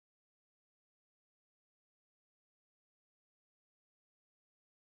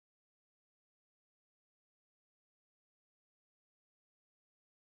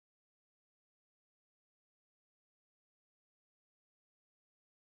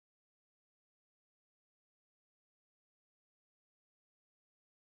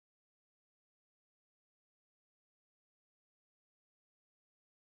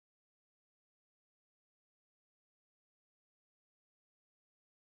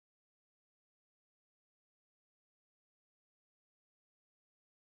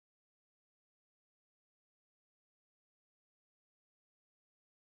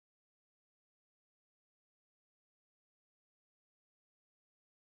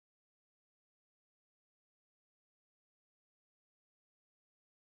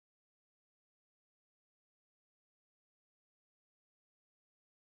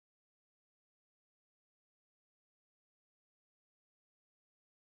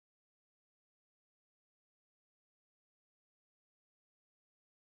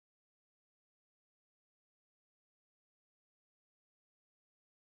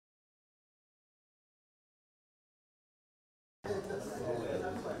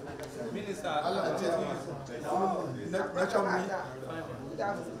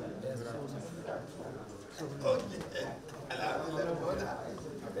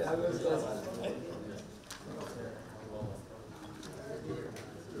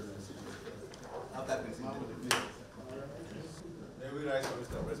we rise for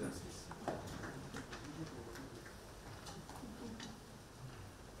Mr. Presidency.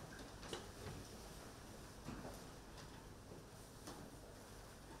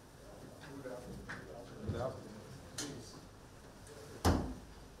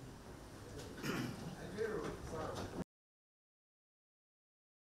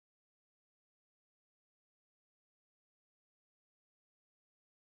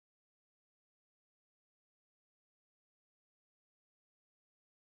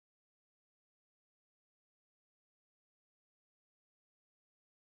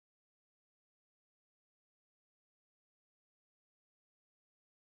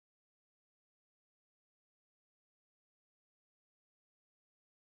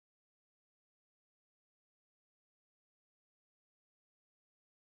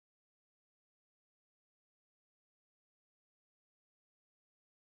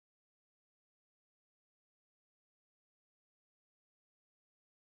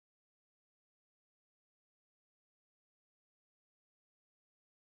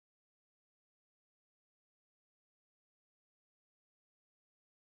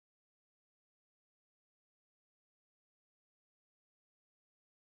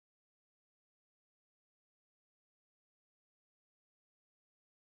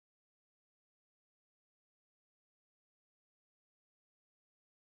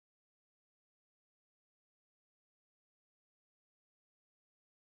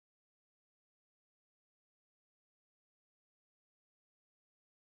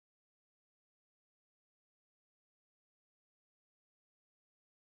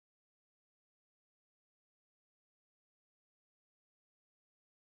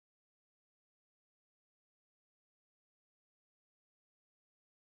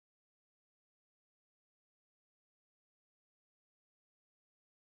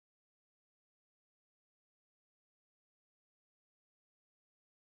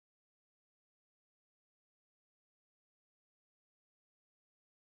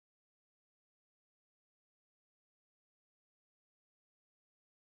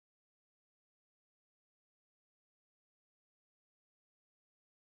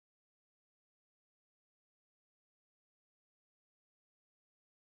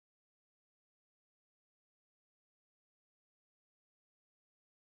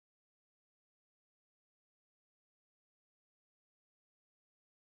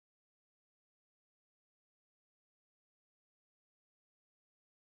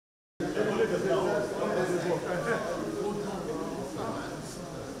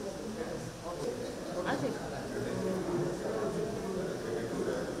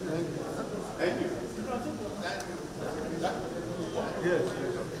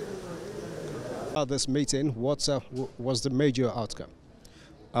 This meeting, what was the major outcome?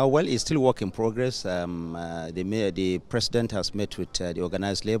 Well, it's still work in progress. The president has met with the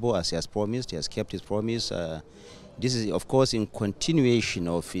organized labor as he has promised. He has kept his promise. This is, of course, in continuation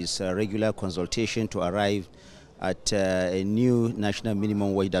of his regular consultation to arrive at a new national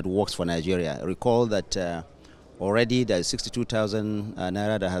minimum wage that works for Nigeria. Recall that already there is 62,000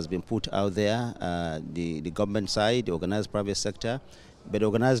 naira that has been put out there, the government side, the organized private sector, but the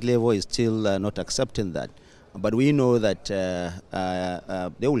organized labor is still not accepting that. But we know that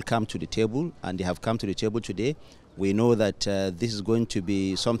they will come to the table, and they have come to the table today. We know that this is going to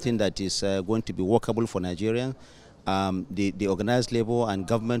be something that is going to be workable for Nigerians. The organized labor and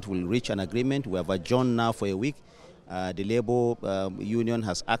government will reach an agreement. We have adjourned now for a week. The labor union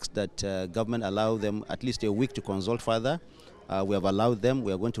has asked that government allow them at least a week to consult further. We have allowed them.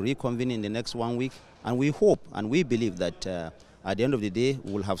 We are going to reconvene in the next 1 week, and we hope and we believe that at the end of the day,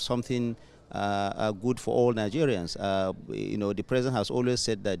 we will have something good for all Nigerians. You know, the president has always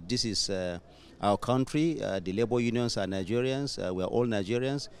said that this is our country. The labor unions are Nigerians. We are all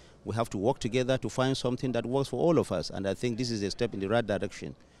Nigerians. We have to work together to find something that works for all of us. And I think this is a step in the right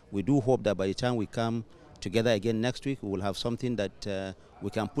direction. We do hope that by the time we come together again next week, we will have something that we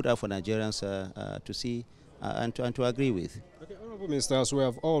can put out for Nigerians to see and to agree with. Okay, Honorable Minister, as we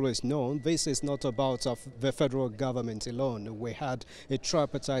have always known, this is not about the federal government alone. We had a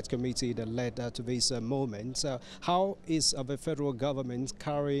tripartite committee that led to this moment. How is the federal government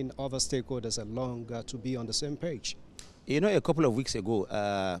carrying other stakeholders along to be on the same page? You know, a couple of weeks ago,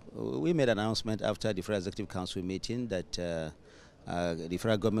 we made an announcement after the Federal Executive Council meeting that the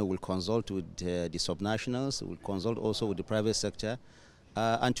federal government will consult with the subnationals, will consult also with the private sector.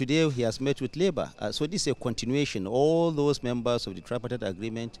 And today he has met with Labour. So this is a continuation. All those members of the tripartite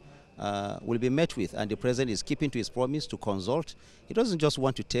agreement will be met with, and the president is keeping to his promise to consult. He doesn't just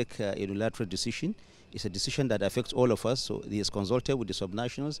want to take a unilateral decision. It's a decision that affects all of us. So he has consulted with the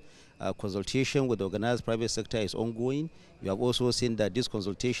subnationals. Consultation with the organized private sector is ongoing. You have also seen that this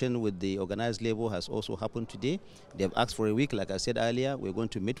consultation with the organized labor has also happened today. They have asked for a week, like I said earlier. We're going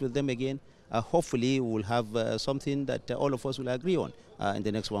to meet with them again. Hopefully we'll have something that all of us will agree on in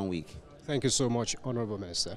the next 1 week. Thank you so much, Honorable Minister.